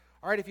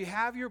All right, if you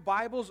have your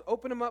Bibles,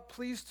 open them up,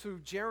 please, to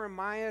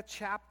Jeremiah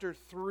chapter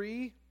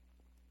 3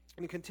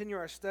 and continue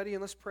our study. And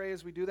let's pray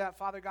as we do that.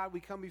 Father God, we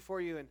come before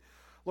you, and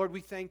Lord,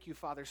 we thank you,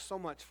 Father, so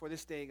much for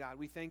this day, God.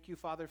 We thank you,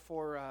 Father,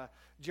 for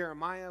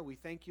Jeremiah. We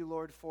thank you,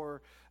 Lord,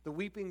 for the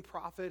weeping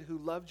prophet who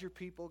loved your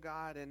people,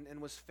 God,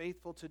 and was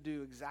faithful to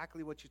do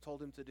exactly what you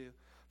told him to do.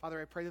 Father,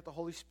 I pray that the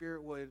Holy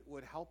Spirit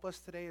would help us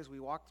today as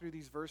we walk through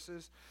these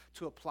verses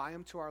to apply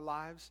them to our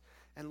lives.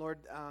 And Lord,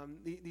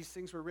 these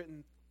things were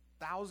written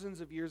thousands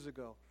of years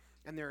ago,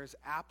 and they're as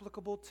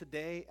applicable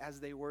today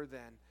as they were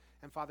then.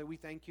 And Father, we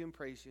thank you and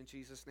praise you in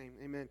Jesus' name.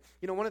 Amen.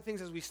 You know, one of the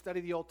things as we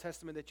study the Old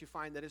Testament that you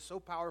find that is so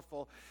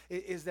powerful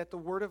is that the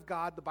Word of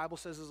God, the Bible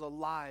says, is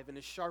alive and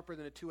is sharper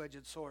than a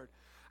two-edged sword.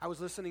 I was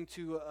listening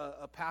to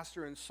a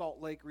pastor in Salt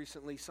Lake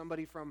recently.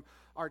 Somebody from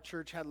our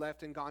church had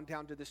left and gone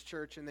down to this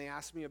church, and they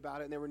asked me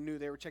about it, and they were new.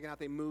 They were checking out.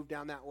 They moved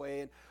down that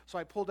way. And so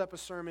I pulled up a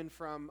sermon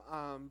from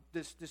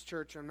this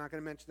church. I'm not going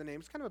to mention the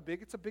name.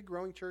 It's a big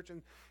growing church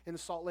in the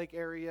Salt Lake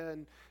area,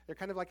 and they're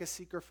kind of like a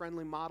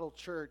seeker-friendly model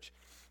church.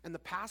 And the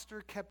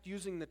pastor kept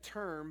using the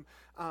term,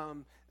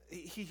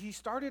 he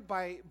started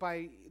by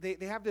they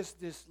have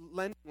this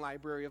lending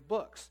library of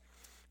books.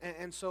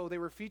 And so they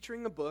were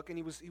featuring a book, and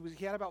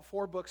he had about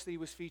 4 books that he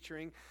was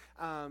featuring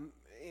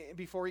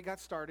before he got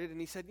started. And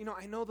he said, you know,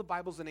 I know the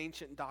Bible's an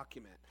ancient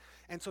document.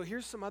 And so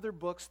here's some other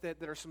books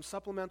that are some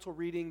supplemental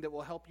reading that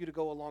will help you to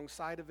go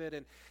alongside of it.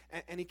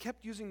 And he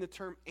kept using the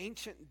term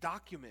ancient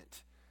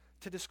document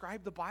to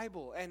describe the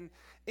Bible. And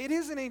it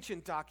is an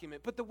ancient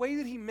document, but the way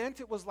that he meant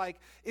it was like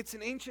it's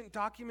an ancient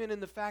document in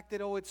the fact that,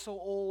 it's so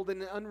old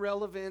and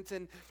irrelevant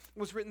and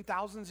was written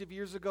thousands of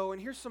years ago.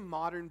 And here's some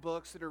modern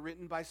books that are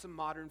written by some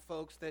modern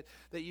folks that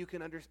you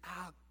can understand.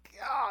 Oh,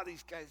 God,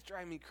 these guys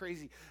drive me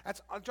crazy.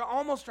 It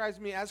almost drives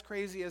me as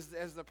crazy as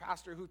the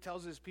pastor who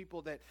tells his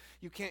people that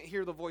you can't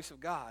hear the voice of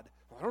God.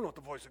 Well, I don't know what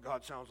the voice of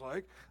God sounds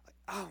like.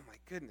 Oh, my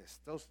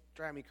goodness, those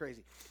drive me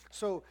crazy.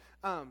 So,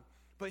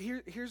 but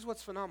here's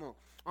what's phenomenal.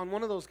 On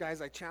one of those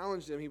guys, I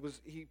challenged him.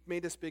 He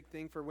made this big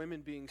thing for women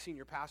being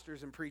senior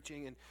pastors and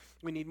preaching, and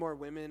we need more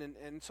women.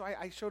 And so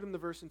I showed him the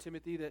verse in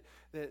Timothy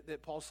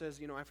that Paul says,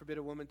 I forbid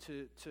a woman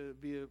to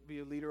be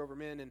a leader over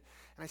men. And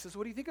I says,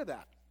 what do you think of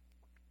that?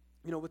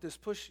 With this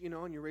push,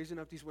 and you're raising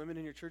up these women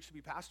in your church to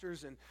be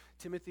pastors. And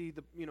Timothy,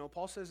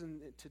 Paul says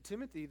to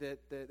Timothy that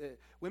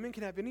women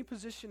can have any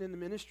position in the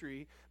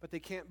ministry, but they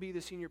can't be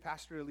the senior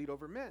pastor to lead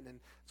over men. And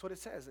that's what it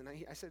says. And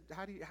I said,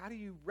 how do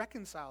you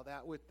reconcile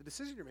that with the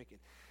decision you're making?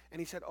 And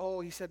he said,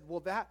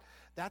 well,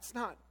 that's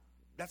not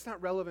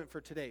relevant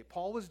for today.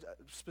 Paul was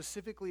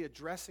specifically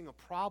addressing a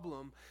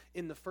problem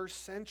in the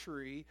first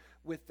century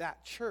with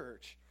that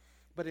church,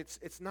 but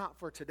it's not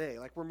for today.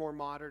 Like, we're more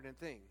modern and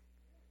thing.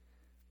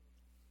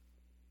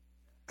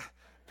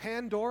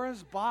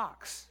 Pandora's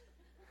box.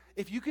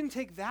 If you can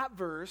take that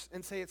verse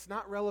and say it's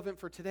not relevant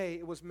for today,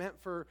 it was meant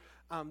for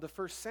the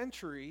first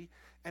century,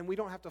 and we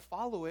don't have to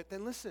follow it,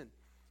 then listen,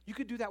 you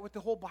could do that with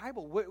the whole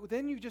Bible.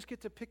 Then you just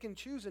get to pick and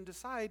choose and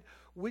decide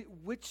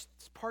which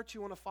parts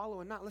you want to follow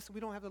and not. Listen, we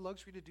don't have the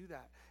luxury to do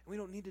that, and we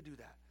don't need to do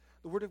that.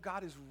 The Word of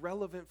God is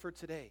relevant for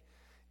today.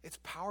 It's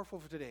powerful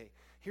for today.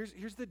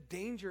 Here's the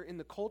danger in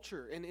the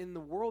culture and in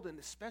the world, and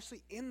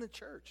especially in the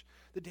church.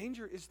 The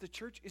danger is the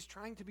church is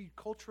trying to be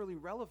culturally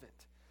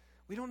relevant.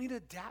 We don't need to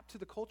adapt to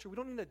the culture. We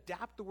don't need to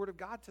adapt the Word of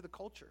God to the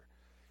culture.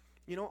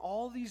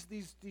 All these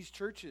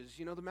churches,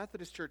 the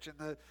Methodist Church and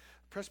the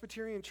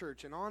Presbyterian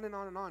Church and on and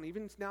on and on.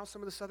 Even now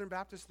some of the Southern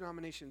Baptist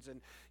denominations. And,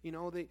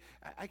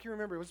 I can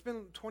remember, it's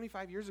been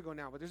 25 years ago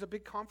now, but there's a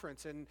big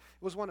conference, and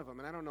it was one of them.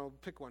 And I don't know,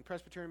 pick one.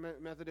 Presbyterian,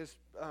 Methodist,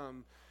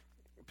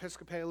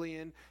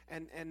 Episcopalian,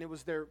 and it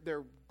was their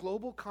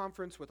global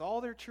conference with all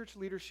their church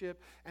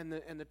leadership, and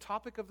the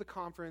topic of the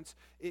conference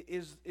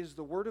is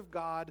the Word of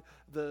God,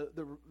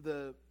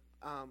 the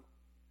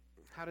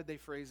how did they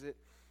phrase it?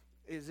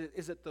 Is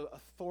it the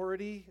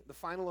authority, the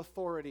final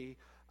authority?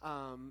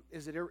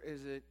 Is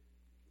it?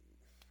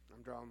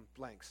 I'm drawing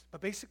blanks.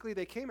 But basically,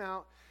 they came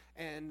out,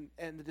 and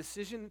the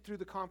decision through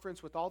the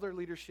conference with all their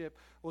leadership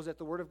was that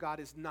the Word of God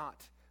is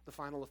not the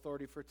final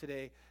authority for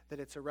today.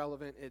 That it's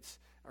irrelevant. It's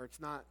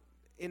not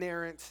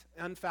inerrant,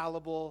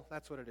 infallible.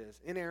 That's what it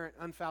is. Inerrant,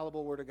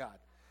 infallible Word of God.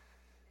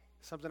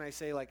 Something I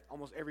say like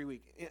almost every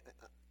week.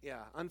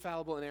 Yeah,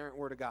 infallible, inerrant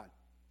Word of God.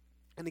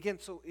 And again,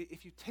 so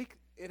if you take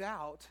it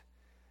out,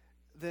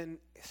 then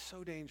it's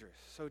so dangerous,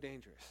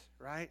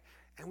 right?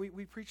 And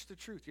we preach the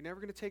truth. You're never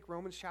going to take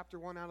Romans chapter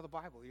 1 out of the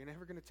Bible. You're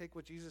never going to take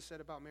what Jesus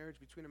said about marriage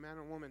between a man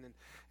and a woman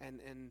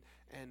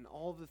and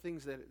all the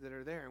things that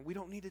are there. And we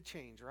don't need to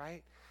change,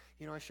 right?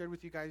 I shared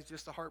with you guys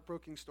just a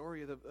heartbreaking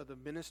story of the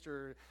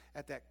minister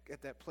at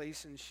that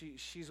place, and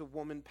she's a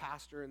woman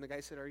pastor, and the guy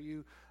said, "Are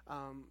you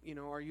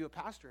a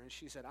pastor?" And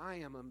she said, "I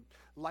am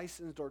a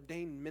licensed,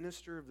 ordained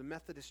minister of the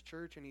Methodist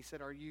Church." And he said,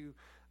 "Are you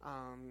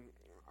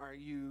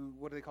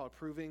what do they call it,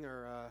 approving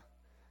or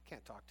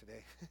can't talk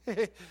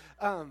today?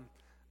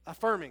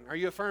 Affirming? Are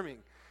you affirming?"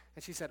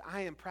 And she said,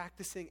 "I am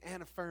practicing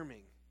and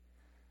affirming."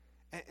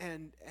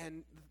 And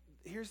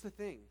here's the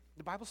thing.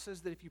 The Bible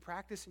says that if you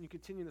practice and you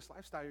continue this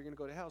lifestyle, you're going to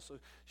go to hell. So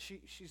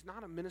she's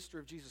not a minister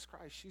of Jesus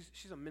Christ.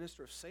 She's a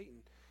minister of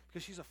Satan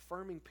because she's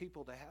affirming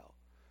people to hell.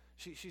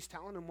 She's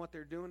telling them what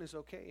they're doing is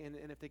okay,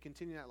 and if they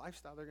continue that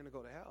lifestyle, they're going to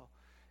go to hell.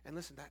 And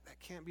listen, that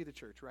can't be the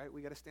church, right?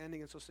 We got to stand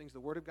against those things. The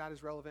Word of God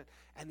is relevant,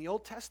 and the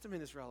Old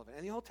Testament is relevant.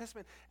 And the Old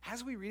Testament,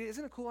 as we read it,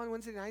 isn't it cool on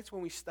Wednesday nights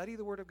when we study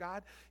the Word of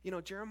God? You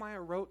know, Jeremiah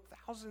wrote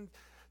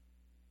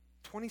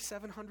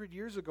 2,700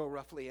 years ago,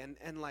 roughly,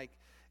 and like,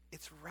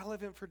 it's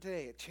relevant for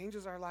today. It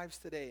changes our lives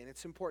today, and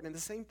it's important. And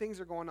the same things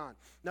are going on.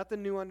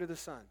 Nothing new under the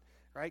sun,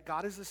 right?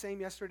 God is the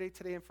same yesterday,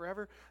 today, and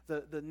forever.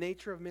 The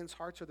nature of men's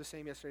hearts are the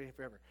same yesterday and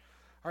forever.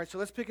 All right, so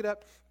let's pick it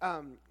up.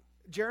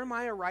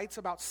 Jeremiah writes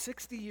about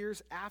 60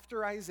 years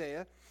after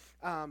Isaiah.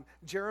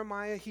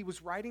 Jeremiah, he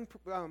was writing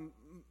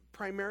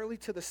primarily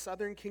to the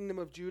southern kingdom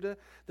of Judah.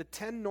 The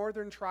 10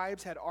 northern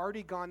tribes had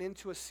already gone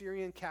into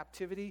Assyrian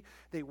captivity.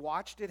 They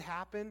watched it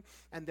happen,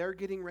 and they're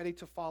getting ready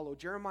to follow.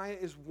 Jeremiah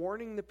is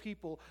warning the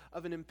people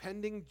of an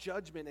impending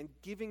judgment and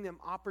giving them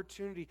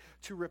opportunity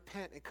to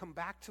repent and come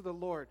back to the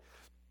Lord.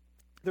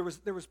 There was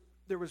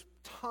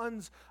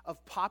tons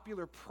of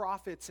popular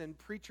prophets and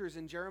preachers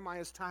in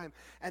Jeremiah's time,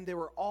 and they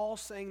were all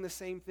saying the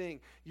same thing.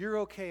 You're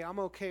okay, I'm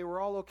okay,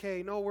 we're all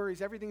okay, no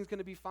worries, everything's going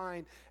to be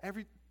fine.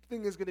 Everything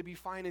is going to be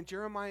fine. And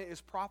Jeremiah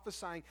is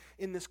prophesying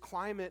in this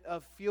climate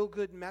of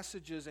feel-good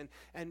messages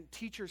and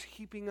teachers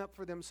heaping up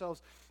for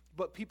themselves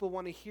what people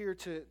want to hear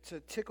to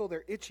tickle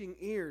their itching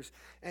ears.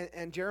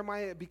 And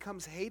Jeremiah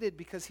becomes hated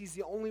because he's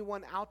the only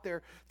one out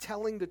there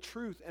telling the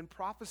truth and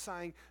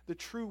prophesying the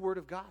true word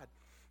of God.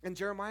 And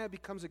Jeremiah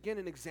becomes, again,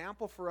 an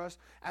example for us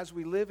as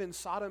we live in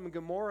Sodom and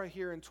Gomorrah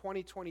here in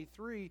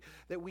 2023,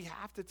 that we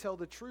have to tell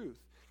the truth.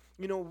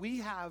 You know, we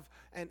have,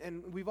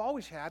 and we've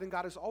always had, and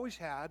God has always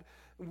had,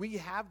 we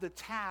have the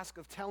task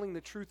of telling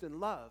the truth in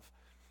love,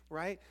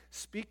 right?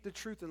 Speak the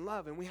truth in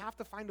love. And we have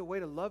to find a way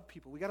to love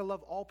people. We got to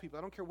love all people.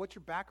 I don't care what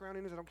your background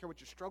is. I don't care what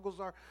your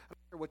struggles are. I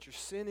don't care what your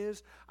sin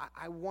is.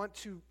 I want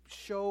to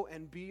show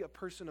and be a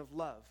person of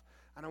love.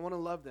 And I want to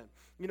love them.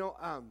 You know,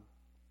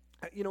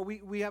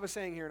 we have a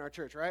saying here in our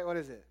church, right? What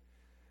is it?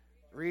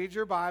 Read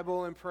your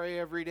Bible and pray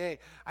every day.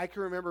 I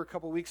can remember a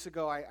couple weeks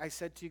ago, I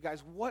said to you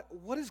guys, what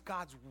is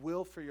God's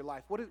will for your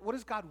life? What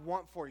does God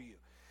want for you?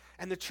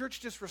 And the church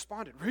just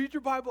responded, read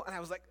your Bible. And I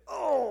was like,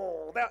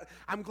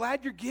 I'm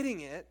glad you're getting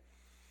it.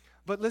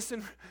 But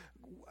listen,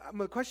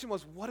 the question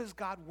was, what does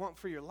God want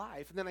for your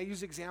life? And then I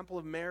use the example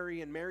of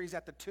Mary, and Mary's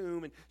at the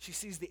tomb, and she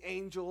sees the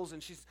angels,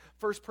 and she's the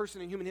first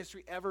person in human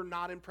history ever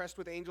not impressed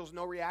with angels,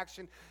 no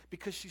reaction,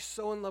 because she's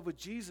so in love with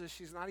Jesus,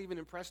 she's not even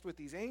impressed with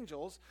these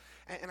angels.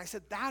 And I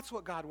said, that's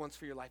what God wants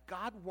for your life.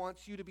 God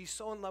wants you to be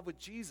so in love with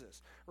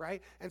Jesus,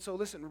 right? And so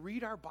listen,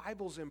 read our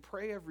Bibles and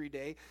pray every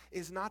day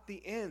is not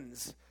the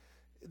ends.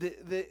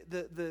 It's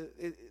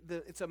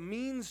a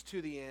means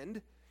to the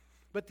end,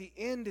 but the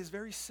end is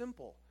very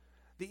simple.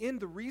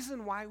 The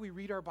reason why we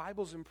read our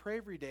Bibles and pray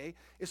every day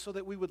is so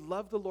that we would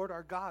love the Lord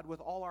our God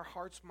with all our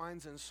hearts,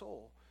 minds, and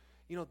soul.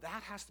 You know,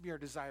 that has to be our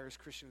desire as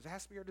Christians. It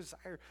has to be our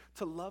desire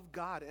to love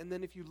God. And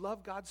then if you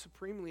love God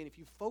supremely, and if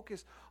you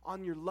focus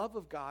on your love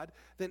of God,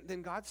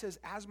 then God says,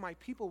 as my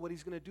people, what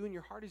he's going to do in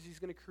your heart is he's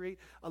going to create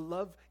a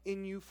love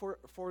in you for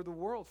the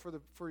world,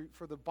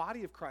 for the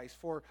body of Christ,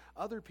 for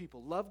other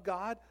people. Love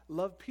God,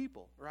 love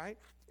people, right?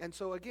 And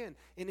so again,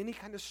 in any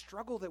kind of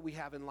struggle that we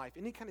have in life,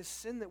 any kind of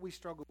sin that we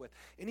struggle with,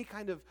 any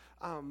kind of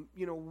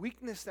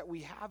weakness that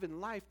we have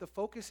in life, the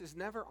focus is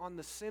never on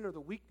the sin or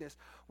the weakness.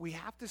 We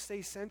have to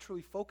stay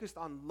centrally focused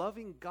on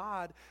loving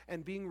God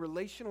and being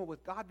relational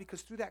with God,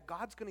 because through that,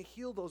 God's going to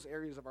heal those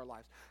areas of our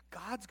lives.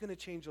 God's going to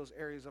change those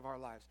areas of our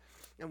lives.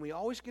 And we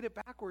always get it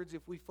backwards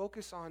if we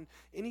focus on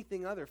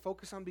anything other,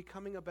 focus on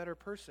becoming a better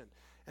person.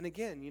 And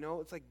again,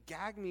 it's like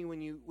gag me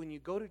when you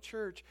go to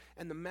church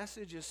and the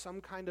message is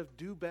some kind of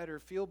do better,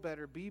 feel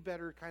better, be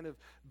better, kind of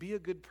be a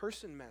good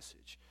person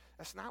message.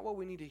 That's not what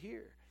we need to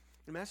hear.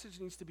 The message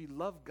needs to be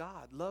love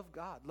God, love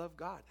God, love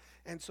God.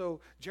 And so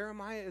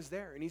Jeremiah is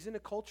there, and he's in a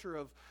culture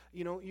of,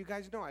 you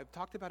guys know, I've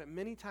talked about it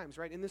many times,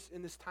 right? In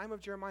this time of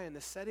Jeremiah, in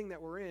the setting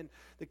that we're in,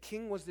 the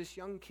king was this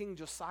young king,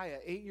 Josiah,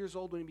 8 years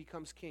old when he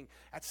becomes king.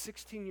 At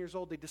 16 years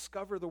old, they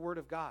discover the word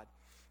of God.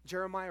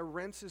 Jeremiah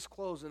rents his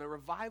clothes, and a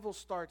revival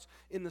starts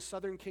in the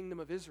southern kingdom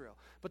of Israel.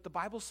 But the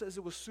Bible says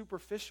it was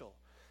superficial.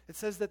 It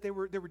says that they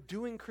were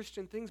doing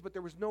Christian things, but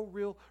there was no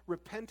real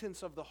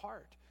repentance of the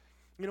heart.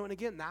 And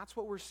again, that's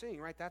what we're seeing,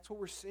 right? That's what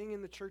we're seeing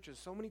in the churches.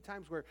 So many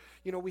times where,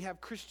 we have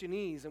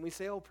Christianese, and we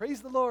say, oh,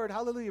 praise the Lord,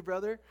 hallelujah,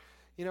 brother.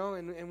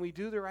 And we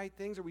do the right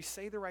things, or we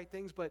say the right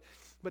things, but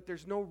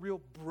there's no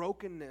real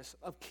brokenness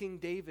of King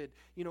David,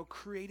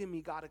 create in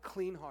me, God, a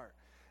clean heart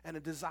and a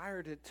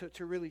desire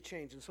to really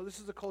change. And so this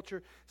is a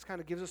culture, this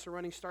kind of gives us a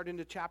running start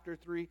into chapter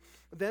 3.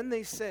 Then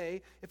they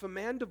say, if a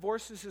man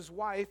divorces his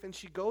wife and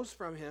she goes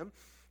from him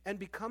and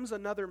becomes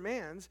another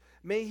man's,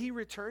 may he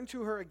return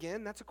to her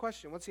again? That's a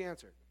question. What's the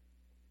answer?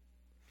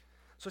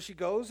 So she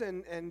goes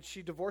and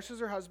she divorces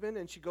her husband,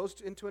 and she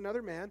goes into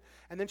another man,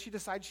 and then she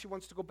decides she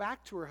wants to go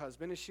back to her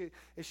husband.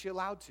 Is she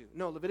allowed to?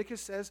 No,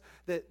 Leviticus says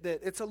that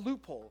it's a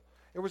loophole.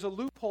 There was a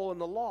loophole in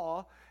the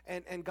law,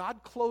 and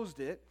God closed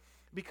it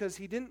because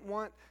he didn't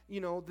want,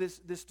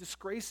 this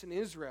disgrace in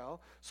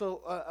Israel.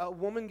 So a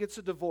woman gets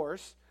a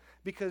divorce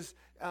because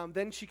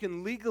then she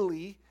can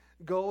legally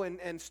go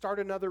and start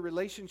another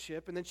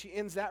relationship, and then she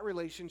ends that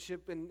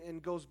relationship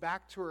and goes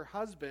back to her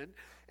husband.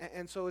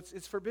 And so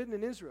it's forbidden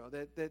in Israel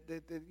that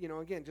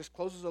again, just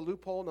closes a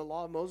loophole in the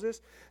law of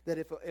Moses that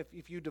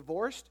if you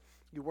divorced,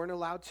 you weren't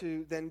allowed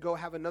to then go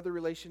have another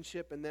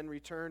relationship and then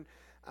return,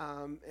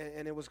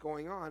 and it was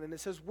going on. And it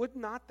says, would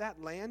not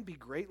that land be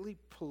greatly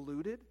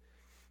polluted?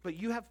 But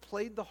you have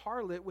played the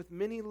harlot with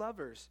many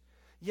lovers.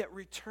 Yet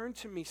return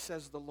to me,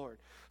 says the Lord.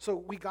 So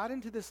we got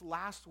into this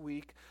last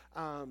week,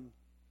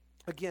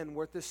 again,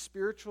 with this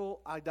spiritual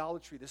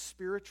idolatry, this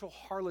spiritual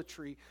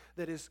harlotry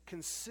that is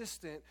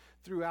consistent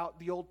throughout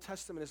the Old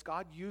Testament as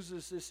God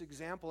uses this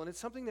example. And it's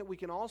something that we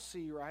can all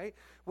see, right?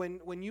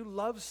 When you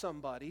love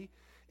somebody,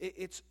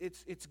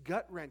 it's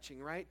gut-wrenching,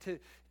 right?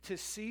 To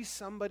see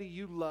somebody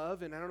you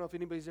love, and I don't know if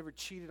anybody's ever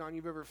cheated on you,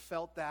 you've ever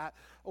felt that,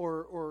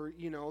 or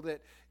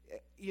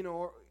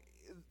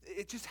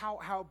it's just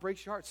how it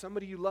breaks your heart.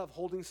 Somebody you love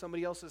holding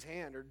somebody else's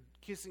hand or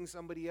kissing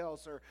somebody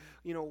else or,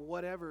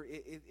 whatever.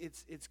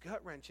 It's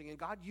gut-wrenching. And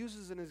God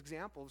uses an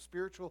example of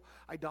spiritual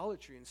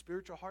idolatry and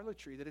spiritual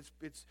harlotry that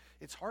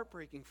it's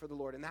heartbreaking for the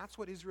Lord. And that's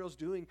what Israel's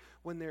doing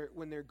when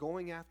they're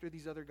going after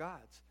these other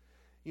gods.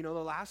 The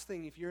last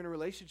thing, if you're in a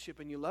relationship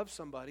and you love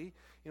somebody,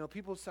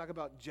 people talk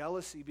about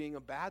jealousy being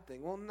a bad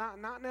thing. Well,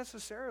 not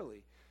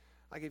necessarily.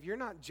 Like, if you're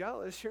not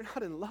jealous, you're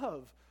not in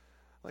love.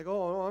 Like,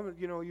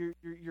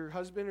 your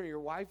husband or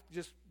your wife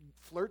just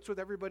flirts with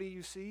everybody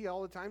you see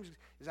all the time.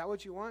 Is that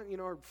what you want?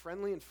 Or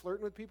friendly and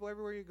flirting with people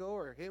everywhere you go,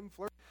 or him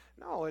flirt?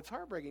 No, it's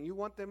heartbreaking. You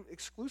want them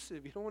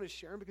exclusive. You don't want to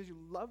share them because you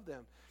love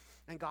them.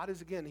 And God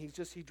is, again,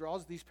 he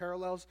draws these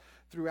parallels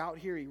throughout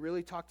here. He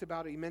really talked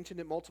about it. He mentioned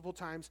it multiple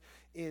times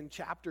in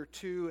chapter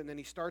 2, and then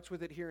he starts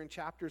with it here in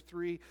chapter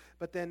 3.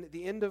 But then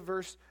the end of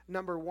verse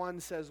number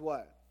 1 says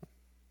what?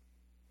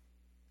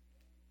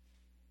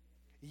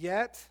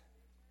 Yet...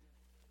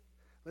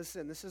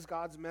 Listen, this is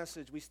God's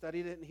message. We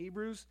studied it in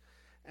Hebrews,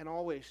 and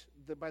always,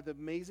 by the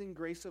amazing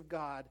grace of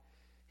God,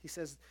 he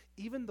says,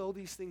 even though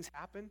these things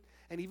happen,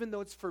 and even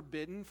though it's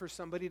forbidden for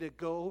somebody to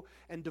go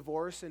and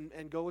divorce and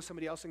go with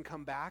somebody else and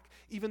come back,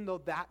 even though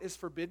that is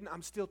forbidden,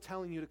 I'm still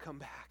telling you to come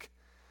back.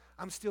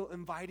 I'm still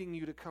inviting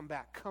you to come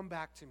back. Come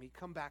back to me.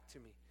 Come back to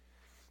me.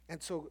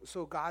 And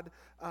so God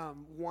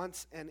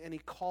wants, and he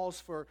calls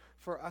for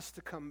us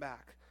to come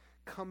back.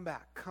 Come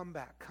back, come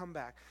back, come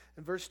back.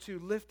 And verse 2,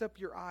 lift up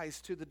your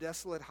eyes to the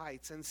desolate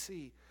heights and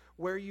see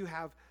where you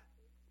have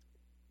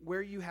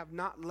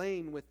not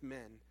lain with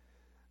men.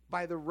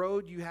 By the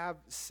road you have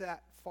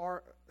sat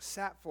for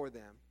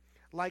them,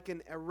 like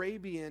an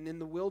Arabian in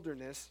the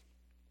wilderness.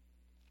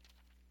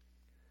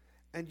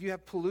 And you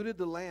have polluted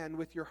the land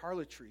with your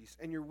harlotries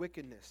and your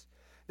wickedness.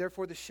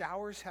 Therefore the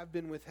showers have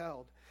been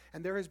withheld,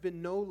 and there has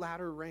been no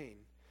latter rain.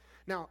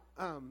 Now,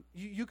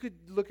 you could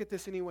look at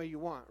this any way you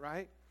want,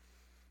 right?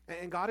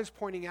 And God is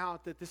pointing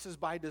out that this is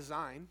by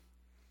design,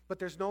 but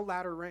there's no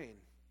latter rain.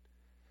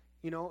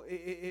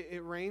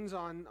 It rains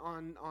on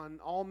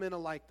all men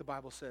alike, the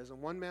Bible says.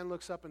 And one man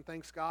looks up and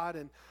thanks God,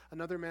 and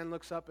another man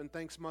looks up and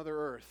thanks Mother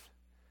Earth.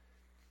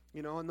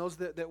 And those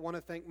that want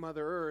to thank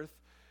Mother Earth,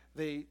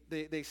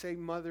 they say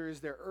Mother is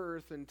their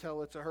earth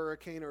until it's a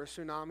hurricane or a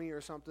tsunami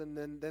or something,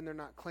 then they're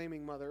not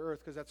claiming Mother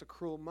Earth because that's a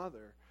cruel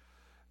mother.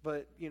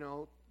 But,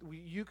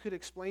 you could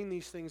explain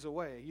these things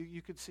away.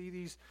 You could see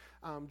these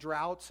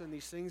droughts and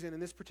these things, and in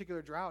this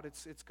particular drought,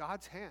 it's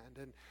God's hand.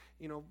 And,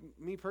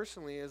 me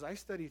personally, as I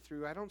study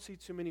through, I don't see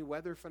too many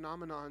weather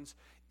phenomenons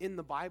in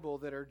the Bible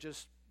that are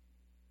just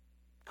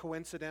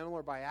coincidental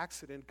or by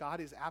accident.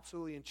 God is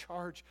absolutely in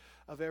charge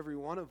of every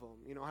one of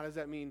them. How does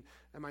that mean?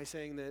 Am I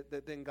saying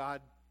that then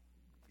God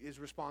is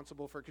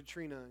responsible for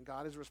Katrina and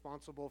God is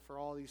responsible for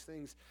all these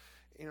things?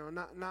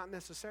 Not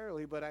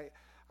necessarily, but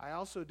I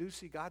also do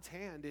see God's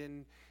hand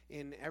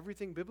in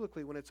everything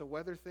biblically. When it's a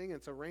weather thing,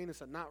 it's a rain,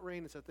 it's a not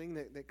rain, it's a thing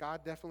that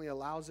God definitely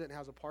allows it and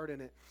has a part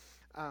in it.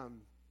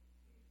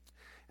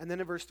 And then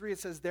in verse 3 it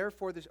says,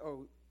 therefore, the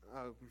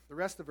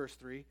rest of verse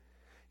 3,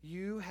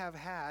 you have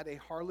had a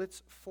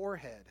harlot's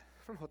forehead.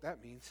 I don't know what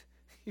that means.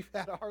 You've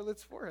had a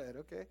harlot's forehead,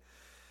 okay.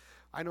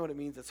 I know what it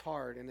means. It's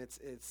hard, and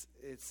it's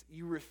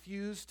you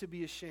refuse to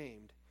be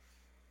ashamed.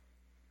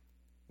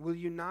 Will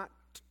you not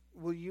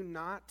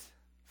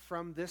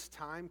from this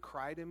time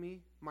cry to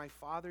me, my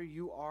Father,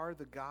 you are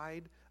the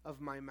guide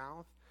of my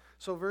mouth?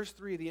 So verse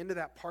 3, the end of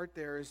that part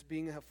there is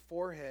being a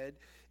forehead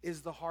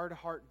is the hard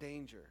heart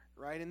danger,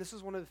 right? And this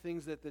is one of the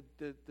things that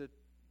the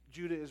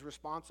Judah is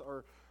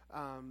responsible,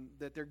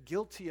 that they're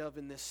guilty of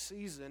in this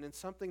season, and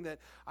something that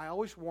I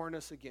always warn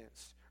us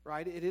against,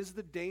 right? It is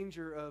the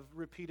danger of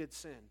repeated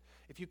sin.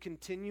 If you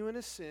continue in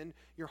a sin,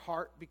 your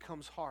heart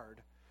becomes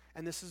hard.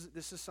 And this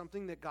is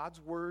something that God's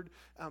word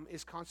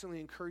is constantly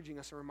encouraging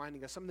us and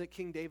reminding us. Something that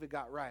King David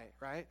got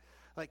right?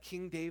 Like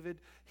King David,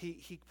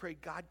 he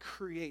prayed, God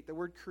create. The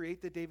word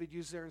create that David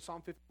used there in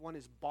Psalm 51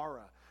 is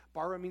bara.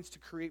 Bara means to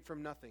create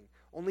from nothing.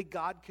 Only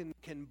God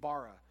can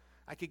bara.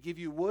 I could give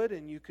you wood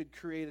and you could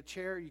create a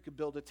chair, you could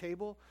build a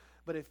table,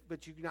 but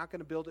you're not going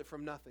to build it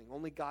from nothing.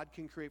 Only God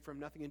can create from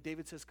nothing. And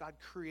David says, God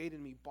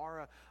created me,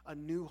 bar a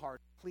new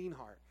heart, clean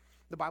heart.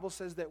 The Bible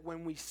says that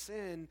when we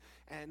sin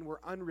and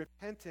we're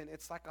unrepentant,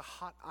 it's like a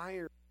hot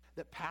iron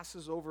that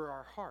passes over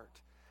our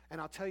heart. And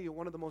I'll tell you,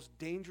 one of the most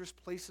dangerous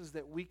places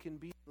that we can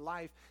be in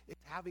life is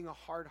having a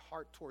hard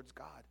heart towards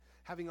God,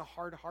 having a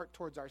hard heart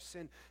towards our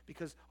sin,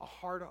 because a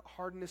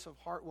hardness of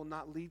heart will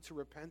not lead to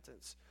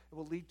repentance. It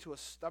will lead to a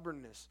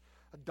stubbornness.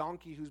 A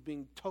donkey who's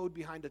being towed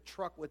behind a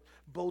truck with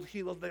both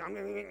heels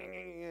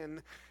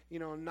and,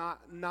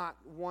 not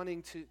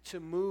wanting to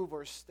move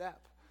or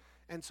step.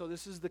 And so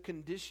this is the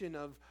condition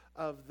of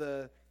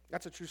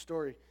that's a true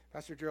story.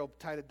 Pastor Gerald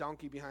tied a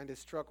donkey behind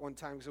his truck one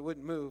time because it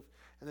wouldn't move,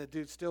 and the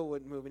dude still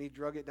wouldn't move, and he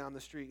drug it down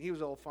the street. He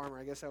was an old farmer.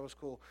 I guess that was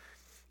cool.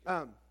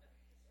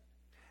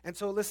 And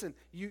so listen,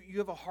 you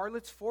have a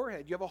harlot's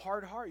forehead. You have a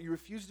hard heart. You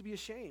refuse to be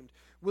ashamed.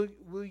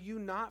 Will you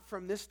not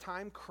from this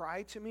time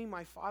cry to me,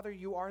 my Father,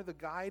 you are the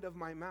guide of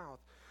my mouth?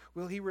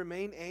 Will he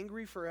remain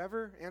angry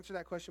forever? Answer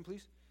that question,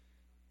 please.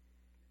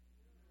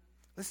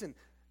 Listen,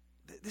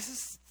 this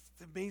is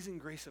the amazing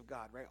grace of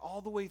God, right? All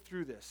the way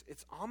through this.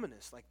 It's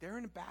ominous. Like they're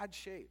in bad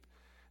shape.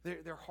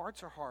 Their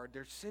hearts are hard.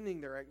 They're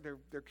sinning.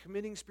 They're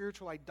committing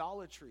spiritual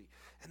idolatry.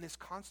 And this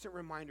constant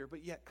reminder,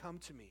 but yet come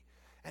to me.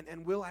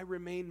 And will I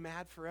remain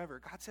mad forever?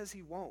 God says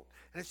he won't.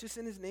 And it's just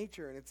in his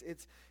nature. And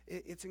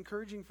it's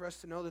encouraging for us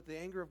to know that the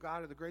anger of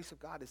God or the grace of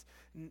God is,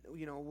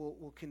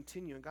 will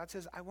continue. And God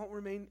says, I won't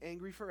remain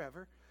angry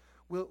forever.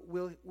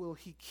 Will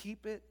he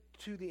keep it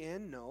to the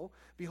end? No.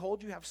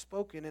 Behold, you have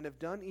spoken and have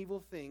done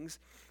evil things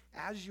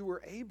as you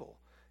were able.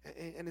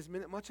 And as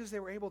much as they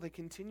were able, they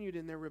continued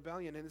in their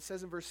rebellion. And it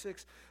says in verse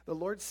 6, the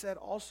Lord said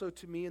also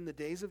to me in the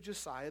days of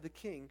Josiah the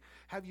king,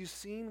 have you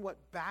seen what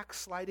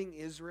backsliding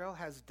Israel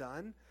has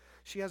done?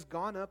 She has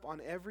gone up on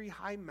every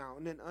high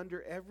mountain and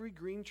under every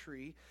green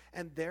tree,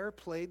 and there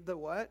played the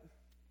what?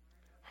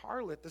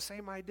 Harlot, the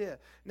same idea.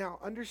 Now,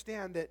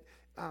 understand that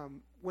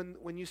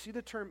when you see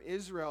the term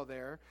Israel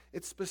there,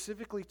 it's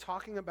specifically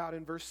talking about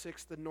in verse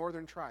 6 the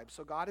northern tribes.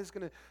 So God is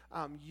going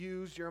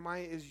to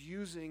Jeremiah is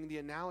using the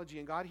analogy,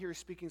 and God here is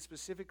speaking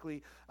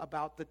specifically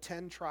about the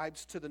 10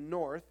 tribes to the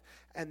north,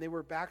 and they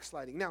were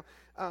backsliding. Now,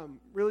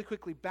 really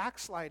quickly,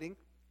 backsliding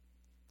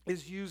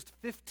is used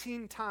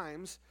 15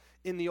 times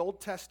in the Old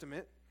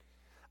Testament,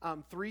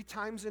 3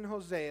 times in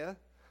Hosea,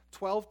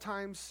 12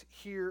 times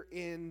here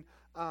in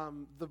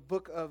the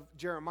book of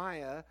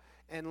Jeremiah,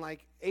 and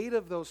like 8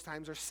 of those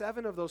times, or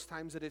 7 of those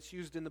times that it's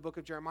used in the book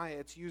of Jeremiah,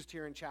 it's used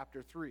here in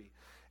chapter 3.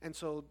 And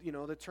so,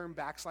 the term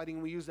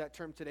backsliding, we use that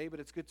term today,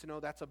 but it's good to know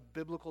that's a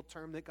biblical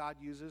term that God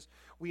uses.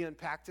 We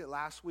unpacked it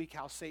last week,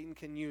 how Satan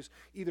can use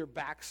either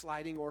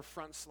backsliding or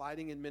front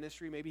sliding in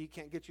ministry. Maybe he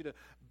can't get you to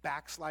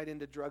backslide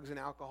into drugs and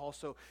alcohol,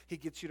 so he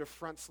gets you to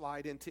front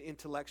slide into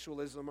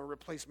intellectualism or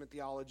replacement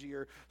theology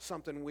or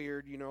something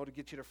weird, to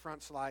get you to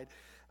front slide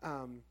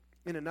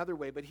in another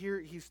way. But here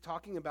he's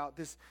talking about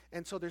this,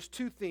 and so there's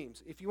 2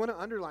 themes. If you want to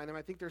underline them,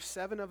 I think there's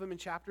 7 of them in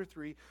chapter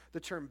 3. The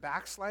term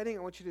backsliding,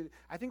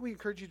 I think we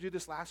encouraged you to do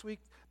this last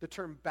week,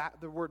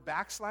 the word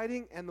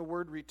backsliding and the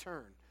word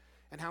return.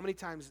 And how many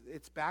times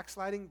it's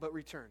backsliding but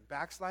return.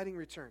 Backsliding,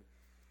 return.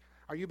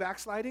 Are you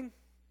backsliding?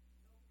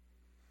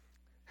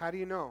 How do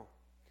you know?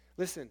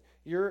 Listen,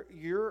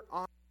 you're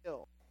on a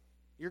hill.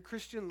 Your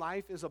Christian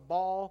life is a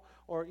ball,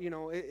 or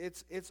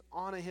it's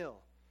on a hill.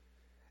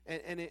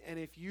 And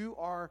if you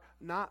are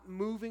not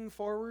moving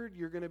forward,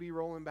 you're going to be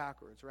rolling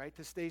backwards, right?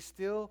 To stay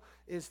still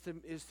is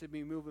to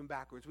be moving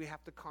backwards. We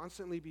have to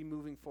constantly be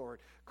moving forward,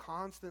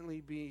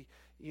 constantly be,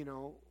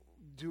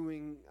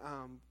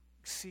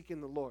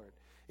 seeking the Lord.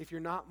 If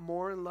you're not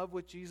more in love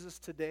with Jesus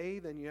today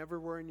than you ever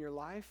were in your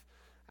life,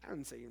 I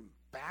wouldn't say you're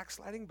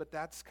backsliding, but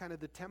that's kind of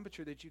the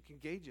temperature that you can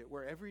gauge it,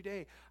 where every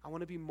day I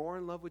want to be more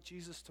in love with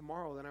Jesus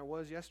tomorrow than I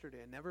was yesterday,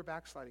 and never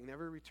backsliding,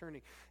 never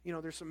returning.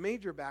 There's some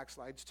major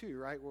backslides too,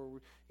 right, where,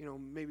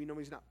 maybe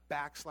nobody's not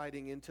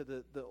backsliding into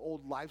the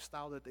old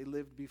lifestyle that they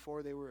lived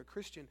before they were a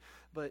Christian,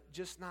 but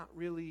just not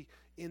really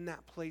in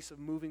that place of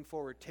moving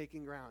forward,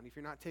 taking ground. If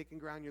you're not taking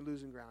ground, you're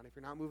losing ground. If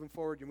you're not moving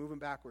forward, you're moving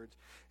backwards,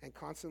 and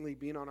constantly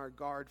being on our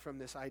guard from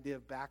this idea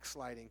of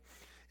backsliding.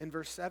 In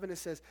verse 7 it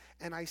says,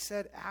 and I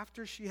said,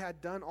 after she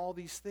had done all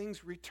these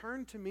things,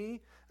 return to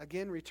me.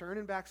 Again, return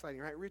and backsliding,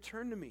 right?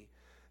 Return to me.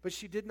 But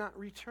she did not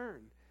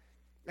return.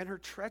 And her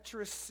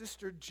treacherous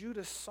sister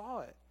Judah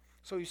saw it.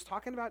 So he's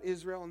talking about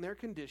Israel and their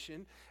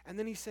condition. And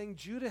then he's saying,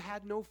 Judah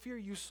had no fear.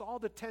 You saw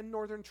the 10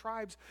 northern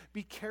tribes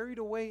be carried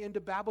away into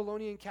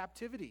Babylonian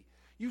captivity.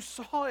 You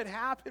saw it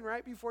happen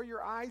right before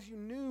your eyes. You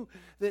knew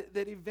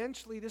that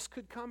eventually this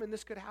could come and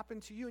this could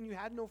happen to you, and you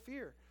had no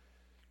fear.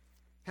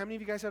 How many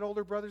of you guys had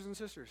older brothers and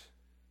sisters?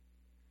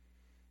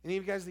 Any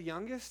of you guys the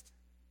youngest?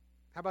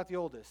 How about the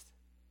oldest?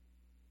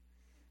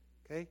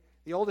 Okay,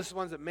 the oldest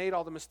ones that made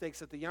all the mistakes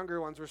that the younger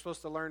ones were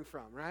supposed to learn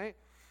from, right?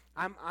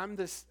 I'm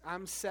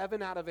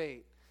 7 out of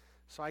 8,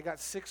 so I got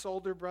 6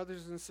 older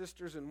brothers and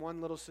sisters and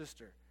 1 little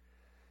sister.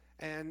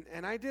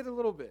 And I did a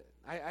little bit.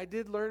 I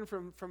did learn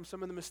from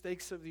some of the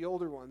mistakes of the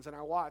older ones, and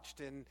I watched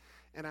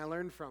and I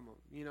learned from them,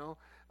 you know.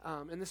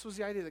 And this was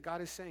the idea that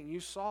God is saying, you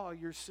saw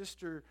your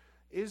sister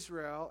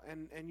Israel,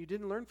 and you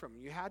didn't learn from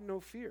them. You had no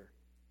fear.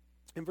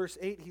 In verse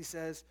 8, he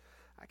says,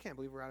 I can't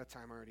believe we're out of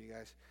time already, you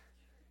guys.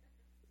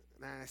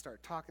 And I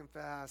start talking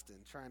fast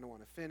and trying to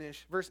want to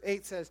finish. Verse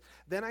 8 says,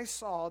 Then I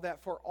saw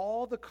that for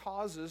all the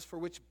causes for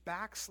which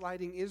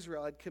backsliding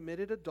Israel had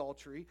committed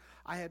adultery,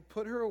 I had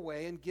put her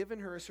away and given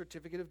her a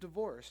certificate of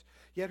divorce.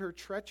 Yet her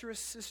treacherous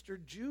sister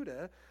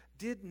Judah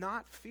did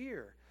not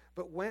fear,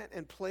 but went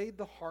and played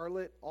the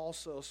harlot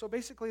also. So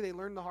basically they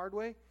learned the hard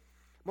way.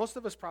 Most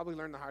of us probably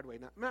learned the hard way.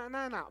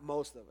 Not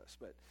most of us,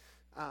 but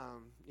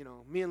you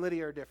know, me and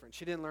Lydia are different.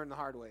 She didn't learn the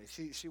hard way.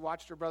 She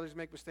watched her brothers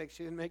make mistakes.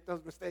 She didn't make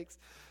those mistakes.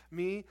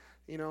 Me,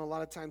 you know, a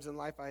lot of times in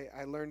life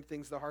I learned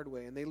things the hard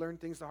way. And they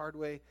learned things the hard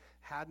way,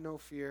 had no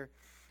fear.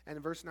 And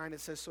in verse 9 it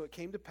says, So it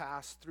came to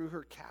pass through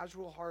her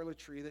casual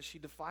harlotry that she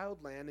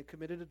defiled land and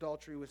committed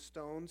adultery with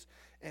stones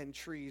and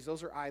trees.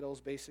 Those are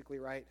idols basically,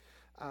 right?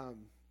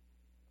 And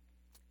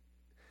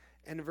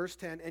in verse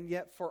 10, And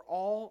yet for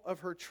all of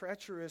her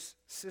treacherous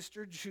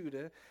sister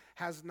Judah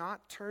has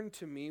not turned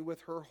to me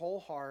with her whole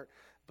heart,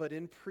 but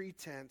in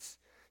pretense,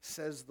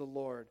 says the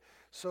Lord.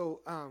 So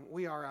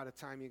we are out of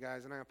time, you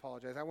guys, and I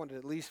apologize. I wanted to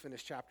at least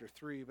finish chapter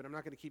 3, but I'm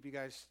not going to keep you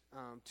guys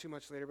too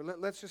much later. But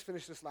let's just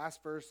finish this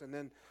last verse, and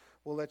then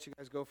we'll let you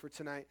guys go for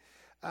tonight.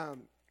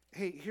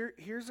 Hey,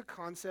 here's a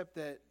concept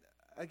that,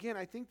 again,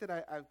 I think that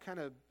I've kind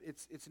of,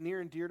 it's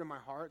near and dear to my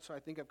heart, so I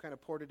think I've kind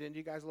of poured it into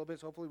you guys a little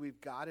bit, so hopefully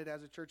we've got it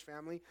as a church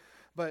family.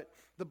 But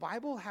the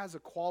Bible has a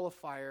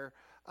qualifier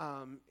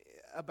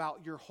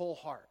about your whole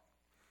heart,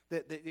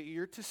 that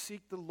you're to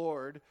seek the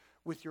Lord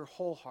with your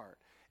whole heart.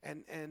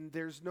 And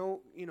there's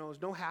no,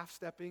 there's no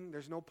half-stepping,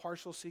 there's no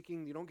partial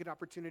seeking. You don't get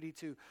opportunity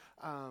to,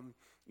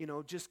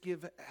 just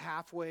give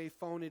halfway,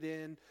 phone it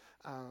in.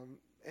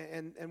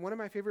 And one of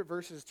my favorite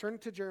verses, turn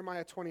to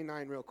Jeremiah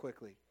 29 real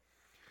quickly.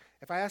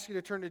 If I ask you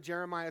to turn to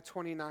Jeremiah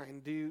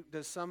 29,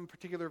 does some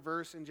particular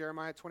verse in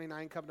Jeremiah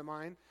 29 come to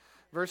mind?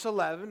 Verse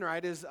 11,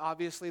 right, is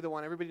obviously the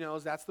one everybody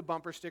knows. That's the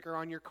bumper sticker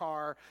on your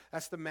car.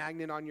 That's the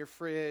magnet on your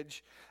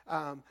fridge.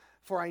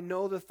 For I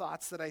know the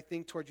thoughts that I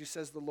think toward you,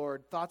 says the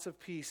Lord, thoughts of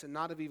peace and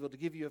not of evil, to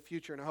give you a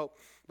future and a hope.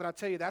 But I'll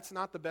tell you, that's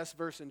not the best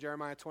verse in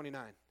Jeremiah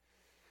 29.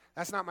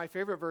 That's not my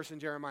favorite verse in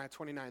Jeremiah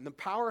 29. The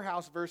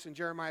powerhouse verse in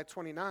Jeremiah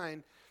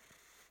 29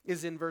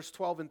 is in verse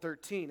 12 and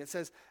 13. It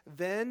says,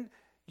 Then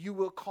you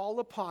will call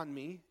upon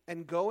me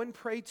and go and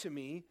pray to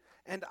me,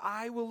 and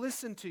I will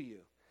listen to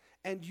you.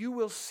 And you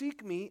will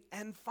seek me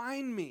and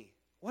find me.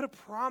 What a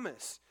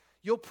promise.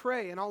 You'll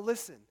pray and I'll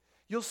listen.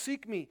 You'll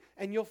seek me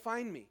and you'll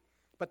find me.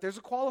 But there's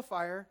a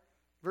qualifier.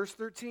 Verse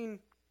 13.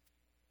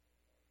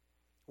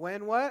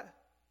 When what?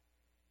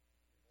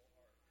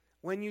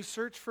 When you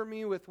search for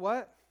me with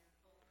what?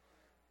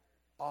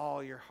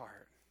 All your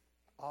heart.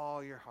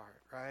 All your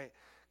heart, right?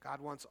 God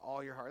wants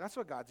all your heart. That's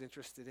what God's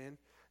interested in.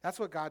 That's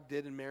what God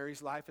did in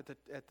Mary's life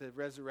at the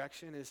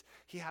resurrection, is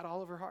he had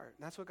all of her heart.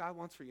 And that's what God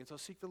wants for you. And so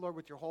seek the Lord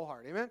with your whole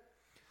heart. Amen?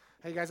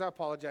 Hey, guys, I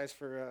apologize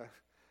for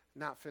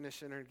not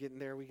finishing or getting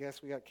there. We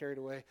got carried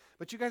away.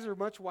 But you guys are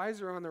much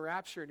wiser on the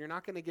rapture, and you're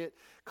not going to get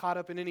caught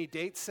up in any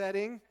date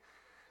setting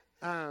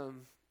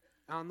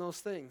on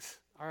those things.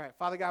 All right.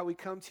 Father God, we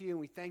come to you, and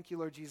we thank you,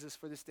 Lord Jesus,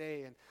 for this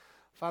day. And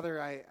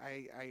Father,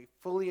 I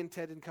fully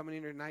intended coming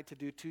in here tonight to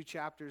do 2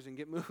 chapters and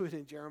get moving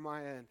in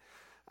Jeremiah.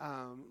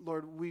 And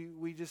Lord,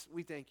 we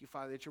thank you,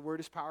 Father, that your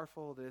word is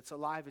powerful, that it's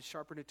alive, it's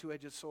sharper than a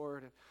two-edged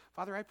sword. And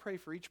Father, I pray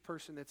for each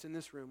person that's in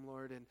this room,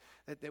 Lord,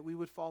 and that we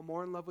would fall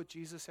more in love with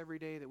Jesus every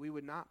day, that we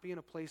would not be in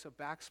a place of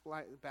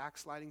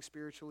backsliding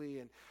spiritually,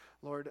 and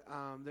Lord,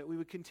 that we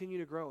would continue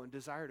to grow and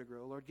desire to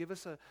grow. Lord, give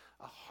us a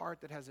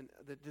heart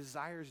that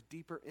desires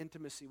deeper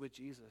intimacy with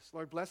Jesus.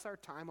 Lord, bless our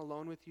time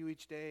alone with you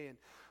each day, and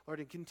Lord,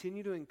 and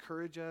continue to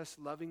encourage us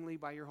lovingly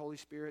by your Holy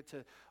Spirit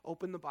to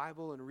open the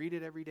Bible and read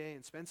it every day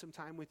and spend some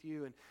time with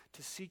you and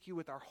to seek you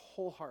with our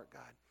whole heart,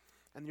 God.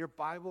 And your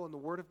Bible and the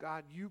Word of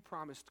God, you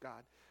promised,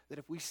 God, that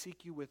if we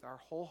seek you with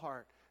our whole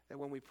heart, that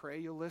when we pray,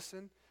 you'll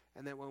listen,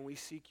 and that when we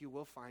seek you,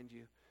 we'll find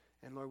you.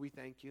 And Lord, we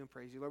thank you and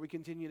praise you. Lord, we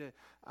continue to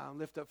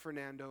lift up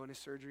Fernando and his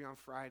surgery on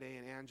Friday,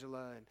 and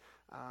Angela.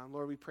 And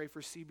Lord, we pray for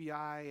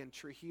CBI and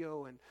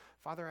Trujillo. And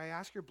Father, I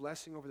ask your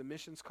blessing over the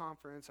missions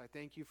conference. I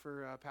thank you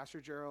for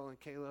Pastor Gerald and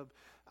Caleb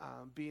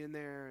being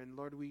there. And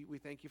Lord, we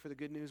thank you for the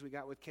good news we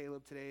got with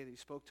Caleb today, that he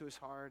spoke to his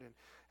heart, and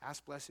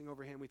ask blessing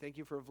over him. We thank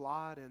you for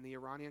Vlad and the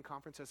Iranian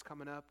conference that's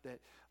coming up, that,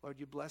 Lord,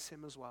 you bless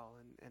him as well.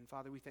 And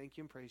Father, we thank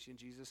you and praise you in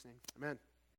Jesus' name. Amen.